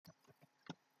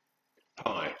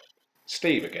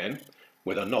Steve again,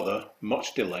 with another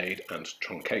much delayed and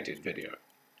truncated video.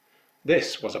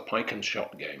 This was a Pike and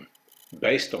Shotte game,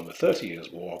 based on the 30 Years'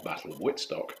 War Battle of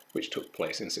Wittstock, which took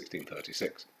place in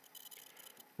 1636.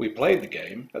 We played the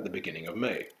game at the beginning of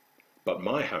May, but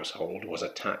my household was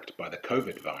attacked by the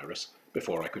COVID virus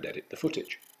before I could edit the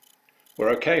footage.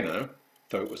 We're okay now,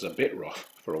 though it was a bit rough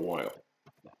for a while.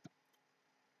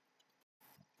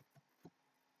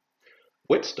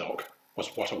 Wittstock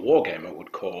was what a wargamer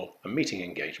would call a meeting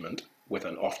engagement with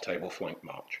an off-table flank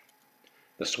march.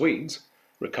 The Swedes,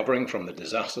 recovering from the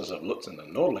disasters of Lutzen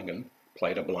and Nordlingen,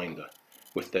 played a blinder,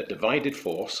 with their divided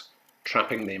force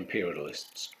trapping the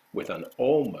Imperialists with an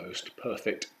almost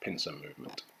perfect pincer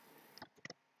movement.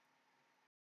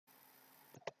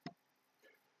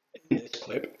 In this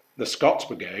clip, the Scots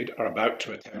Brigade are about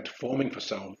to attempt forming for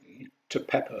Salveen to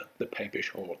pepper the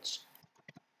Papish hordes.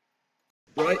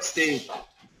 Right, Steve.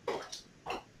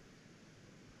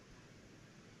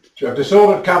 So you have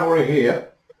disordered cavalry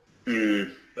here.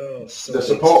 Oh, the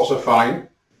supports are fine.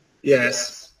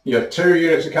 Yes. Your 2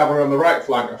 units of cavalry on the right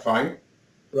flank are fine.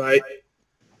 Right.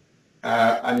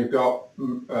 And you've got,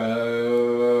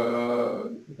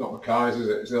 not Mackay's, is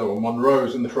it? It's the other one,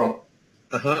 Monroe's in the front.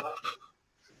 Uh-huh.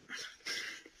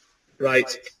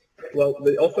 Right. Well,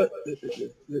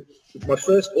 my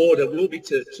first order will be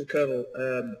to Colonel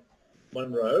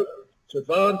Monroe to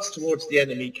advance towards the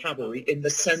enemy cavalry in the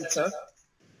centre.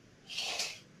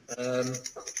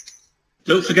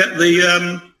 Don't forget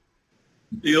the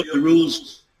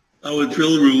rules, our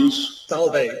drill rules.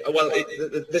 Salve. Well,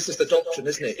 this is the doctrine,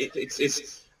 isn't it?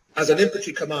 It's as an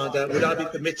infantry commander, would I be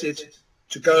permitted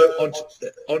to go on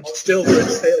Stilver and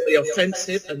sail the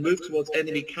offensive and move towards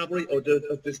enemy cavalry, or does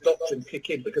this doctrine kick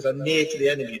in because I'm near to the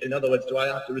enemy? In other words, do I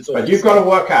have to resort? But you've got to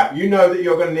work out. You know that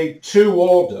you're going to need 2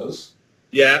 orders.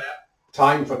 Yeah.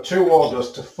 Time for 2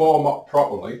 orders to form up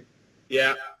properly.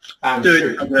 Yeah. And do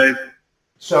shoot. it, okay.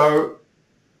 So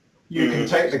you can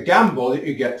take the gamble that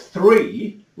you get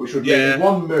 3, which would mean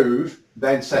 1 move,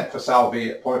 then set for Salve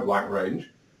at point blank range.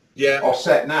 Yeah. Or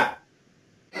set now.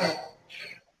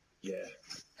 Yeah.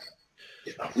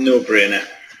 No brainer.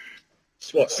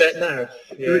 It's what, set now?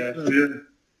 Yeah.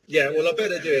 Yeah, well, I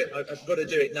better do it. I've got to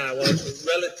do it now. I'm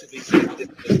relatively safe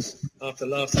distance after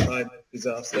last time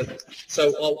disaster.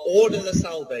 So I'll order the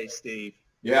Salve, Steve.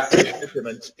 Yeah.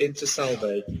 Implement into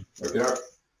Salve. Okay.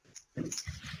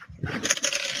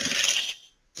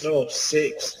 No,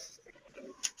 6.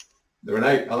 They're an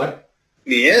 8, are they?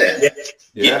 Yeah.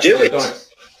 Yeah. You do it. Done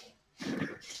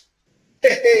it.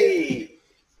 Hey.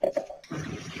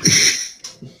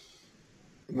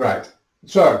 Right.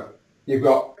 So you've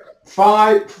got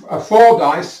 4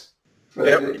 dice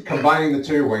for combining the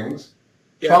 2 wings.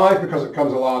 5 because it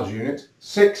comes a large unit.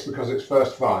 6 because it's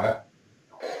first fire.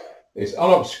 It's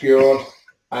unobscured,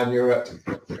 and you're at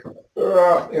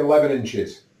 11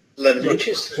 inches. 11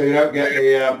 inches. So you don't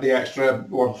get the extra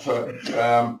one for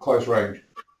close range.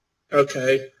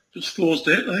 Okay. Just forced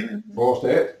it, I think. Forced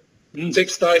it.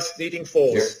 6 dice needing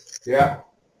force. Yeah.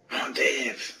 Oh,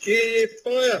 Dave. Give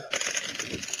fire.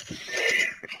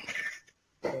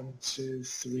 1, 2,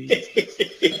 3.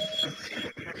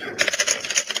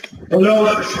 Oh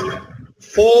no.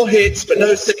 4 hits, but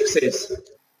no 6s.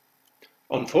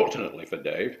 Unfortunately for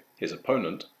Dave, his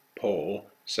opponent, Paul,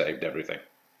 saved everything.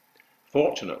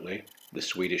 Fortunately, the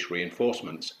Swedish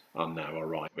reinforcements are now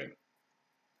arriving.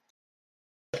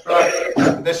 Right.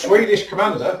 The Swedish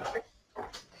commander,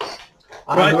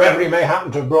 and whoever he may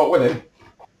happen to have brought with him,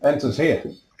 enters here.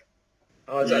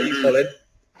 Oh, is that you, Colin?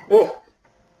 Oh.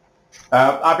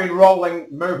 I've been rolling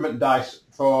movement dice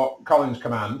for Colin's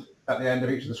command at the end of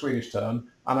each of the Swedish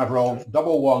turn, and I've rolled 1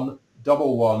 1,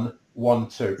 1 1,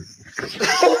 2.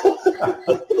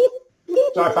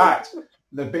 So in fact,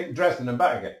 they've beaten Dresden and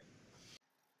back again.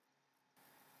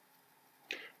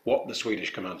 What the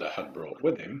Swedish commander had brought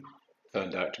with him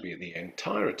turned out to be the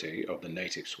entirety of the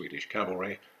native Swedish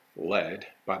cavalry, led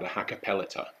by the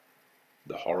Hakkapellita,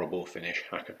 the horrible Finnish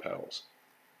Hakkapels.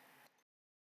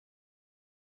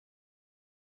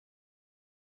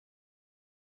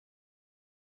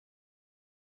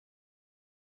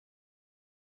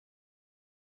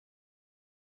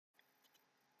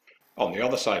 On the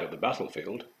other side of the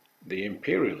battlefield, the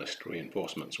Imperialist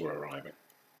reinforcements were arriving.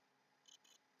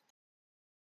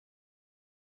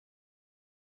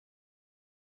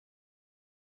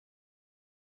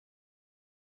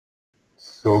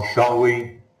 So shall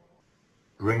we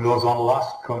bring those on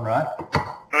last, Conrad?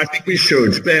 I think we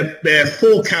should. They're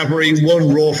 4 cavalry, 1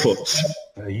 rawfoot.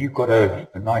 You've got a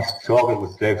nice target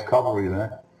with Dave's cavalry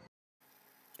there.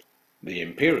 The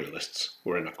Imperialists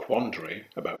were in a quandary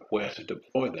about where to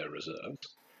deploy their reserves,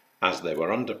 as they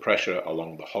were under pressure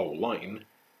along the whole line,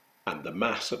 and the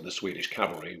mass of the Swedish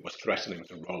cavalry was threatening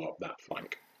to roll up that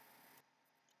flank.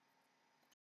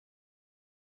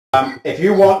 If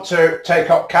you want to take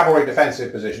up cavalry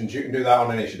defensive positions, you can do that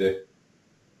on initiative.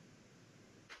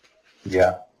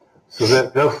 Yeah. So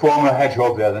they'll form a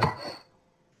hedgehog there then?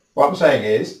 What I'm saying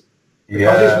is,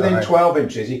 because he's within 12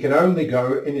 inches, he can only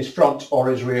go in his front or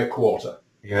his rear quarter.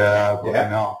 Yeah,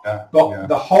 but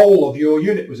the whole of your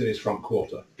unit was in his front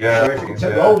quarter. Yeah. So if he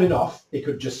could roll enough, he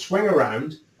could just swing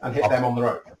around and hit them on the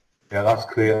rope. Yeah, that's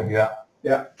clear. Yeah.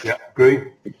 Yeah. Yeah,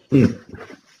 agree.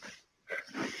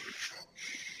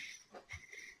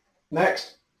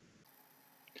 Next.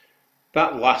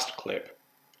 That last clip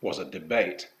was a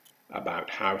debate about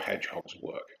how hedgehogs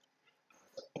work.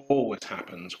 It always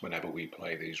happens whenever we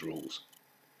play these rules.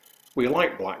 We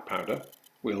like black powder,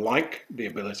 we like the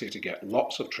ability to get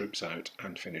lots of troops out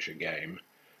and finish a game,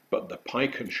 but the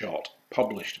Pike and Shotte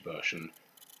published version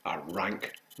are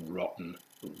rank, rotten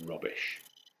rubbish.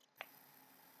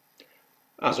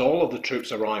 As all of the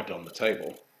troops arrived on the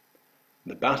table,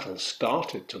 the battle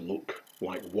started to look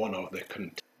like one of the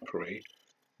contemporary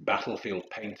battlefield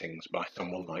paintings by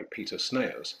someone like Peter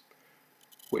Snares,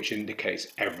 which indicates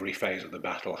every phase of the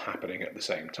battle happening at the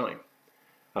same time.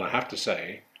 And I have to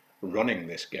say, running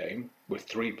this game with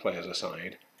 3 players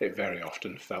aside, it very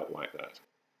often felt like that.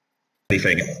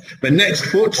 The next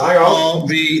foot are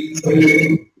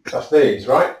the... That's these,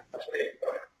 right?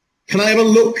 Can I have a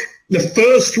look? The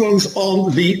first ones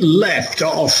on the left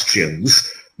are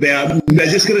Austrians. They're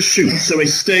just going to shoot, so they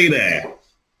stay there.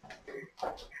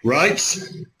 Right?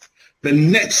 The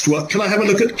next one, can I have a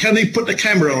look at, can they put the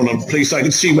camera on them, please, so I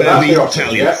can see where the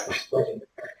Italians. Yeah.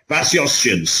 That's the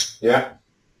Austrians. Yeah.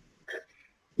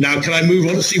 Now, can I move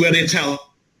on to see where the Italians?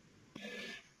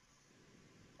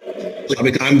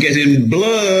 I'm getting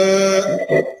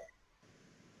blur.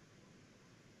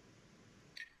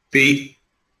 The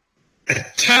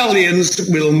Italians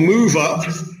will move up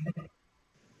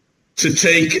to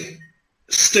take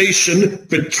station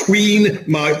between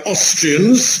my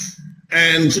Austrians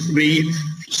and the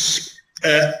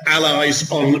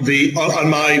allies on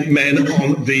my men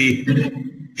on the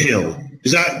hill.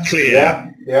 Is that clear?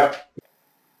 Yeah. Yeah.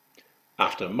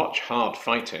 After much hard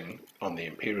fighting on the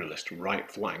imperialist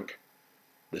right flank,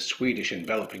 the Swedish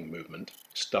enveloping movement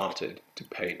started to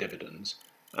pay dividends,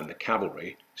 and the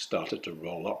cavalry started to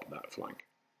roll up that flank.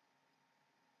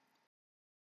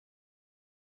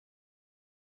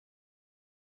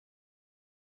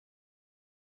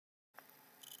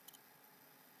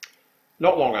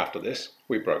 Not long after this,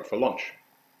 we broke for lunch.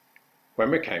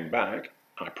 When we came back,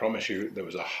 I promise you there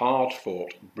was a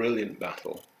hard-fought, brilliant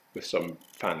battle with some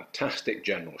fantastic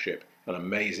generalship and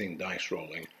amazing dice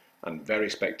rolling and very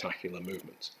spectacular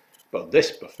movements. But this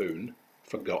buffoon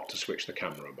forgot to switch the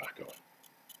camera back on.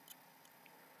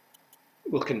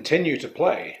 We'll continue to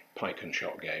play Pike and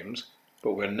Shotte games,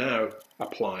 but we're now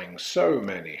applying so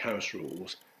many house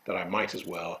rules that I might as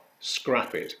well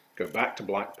scrap it, go back to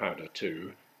Black Powder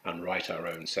 2 and write our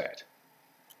own set.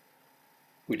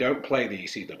 We don't play the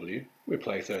ECW, we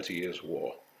play 30 Years'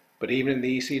 War, but even in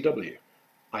the ECW,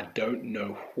 I don't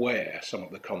know where some of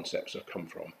the concepts have come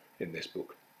from in this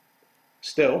book.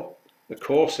 Still, the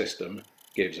core system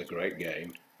gives a great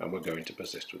game and we're going to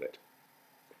persist with it.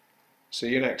 See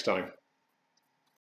you next time.